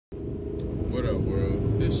What up,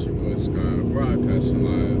 world? It's your boy Sky, broadcasting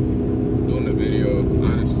live, doing a video,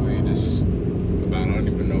 honestly, just about I don't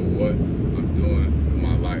even know what I'm doing with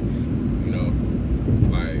my life, you know?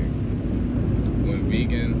 Like, when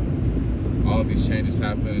vegan, all these changes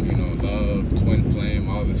happen, you know, love, twin flame,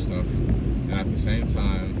 all this stuff, and at the same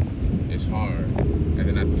time, it's hard. And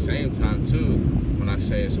then at the same time, too, when I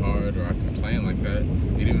say it's hard or I complain like that,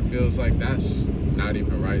 it even feels like that's not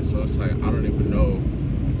even right. So it's like, I don't even know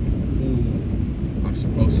who I'm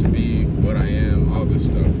supposed to be, what I am, all this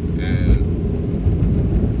stuff. And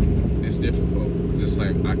it's difficult because it's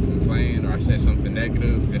like I complain or I say something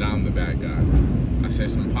negative, then I'm the bad guy. I say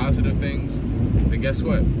some positive things, then guess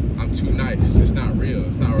what? I'm too nice. It's not real.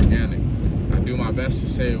 It's not organic. I do my best to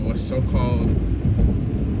say what's so-called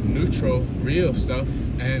neutral, real stuff,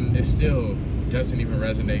 and it still doesn't even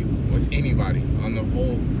resonate with anybody on the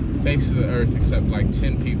whole face of the earth except like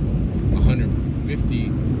 10 people, 150,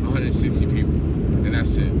 160 people, and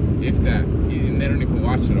that's it, if that, and they don't even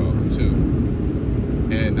watch it all, too.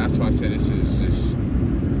 And that's why I said this is just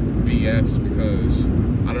BS, because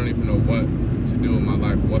I don't even know what to do with my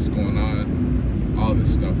life, what's going on, all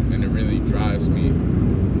this stuff, and it really drives me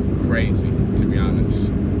crazy, to be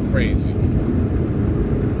honest, crazy.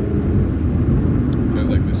 Feels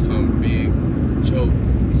like there's some big joke,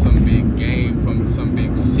 some big game, from some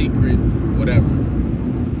big secret, whatever.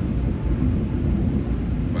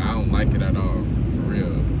 But I don't like it at all, for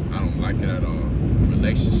real. I don't like it at all.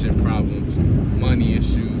 Relationship problems, money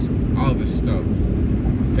issues, all this stuff.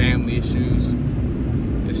 Family issues.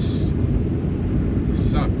 It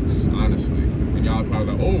sucks, honestly. And y'all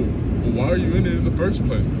probably like, oh, well, why are you in it in the first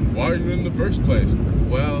place? Why are you in the first place?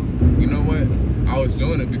 Well, you know what? I was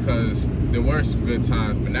doing it because there were some good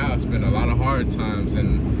times, but now it's been a lot of hard times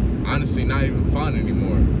and honestly not even fun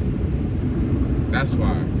anymore. That's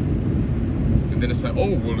why. And then it's like,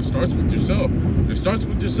 oh, well, it starts with yourself. It starts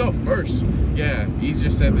with yourself first. Yeah, easier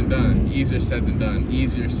said than done. Easier said than done.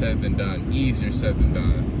 Easier said than done. Easier said than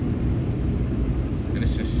done. And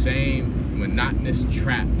it's the same monotonous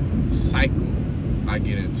trap cycle I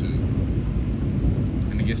get into.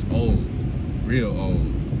 And it gets old, real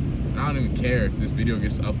old. I don't even care if this video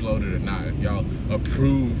gets uploaded or not, if y'all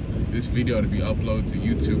approve this video to be uploaded to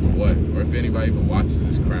YouTube or what, or if anybody even watches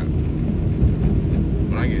this crap.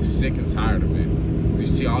 But I get sick and tired of it. You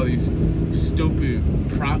see all these stupid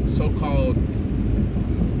so-called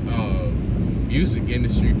music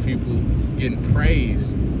industry people getting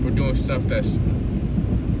praised for doing stuff that's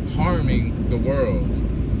harming the world.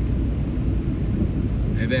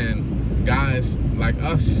 And then guys like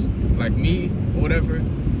us, like me, or whatever,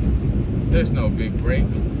 there's no big break.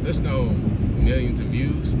 There's no millions of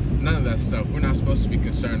views. None of that stuff. We're not supposed to be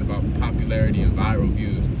concerned about popularity and viral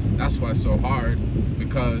views. That's why it's so hard,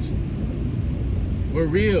 because we're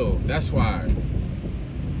real. That's why.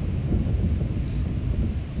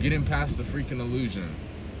 Getting past the freaking illusion.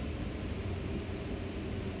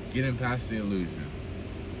 Getting past the illusion.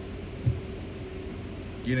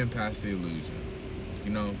 Getting past the illusion.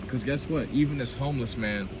 You know, because guess what? Even this homeless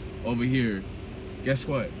man over here, guess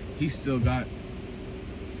what? He still got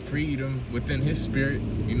freedom within his spirit,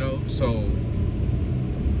 you know? So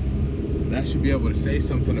that should be able to say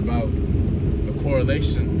something about the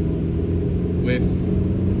correlation with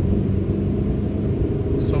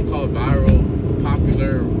so-called viral,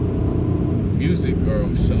 popular music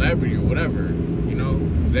or celebrity or whatever, you know?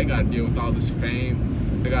 Because they got to deal with all this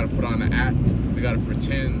fame. They got to put on an act. They got to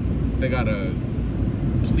pretend. They got to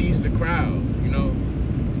please the crowd, you know?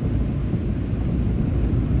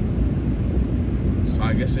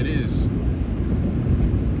 I guess it is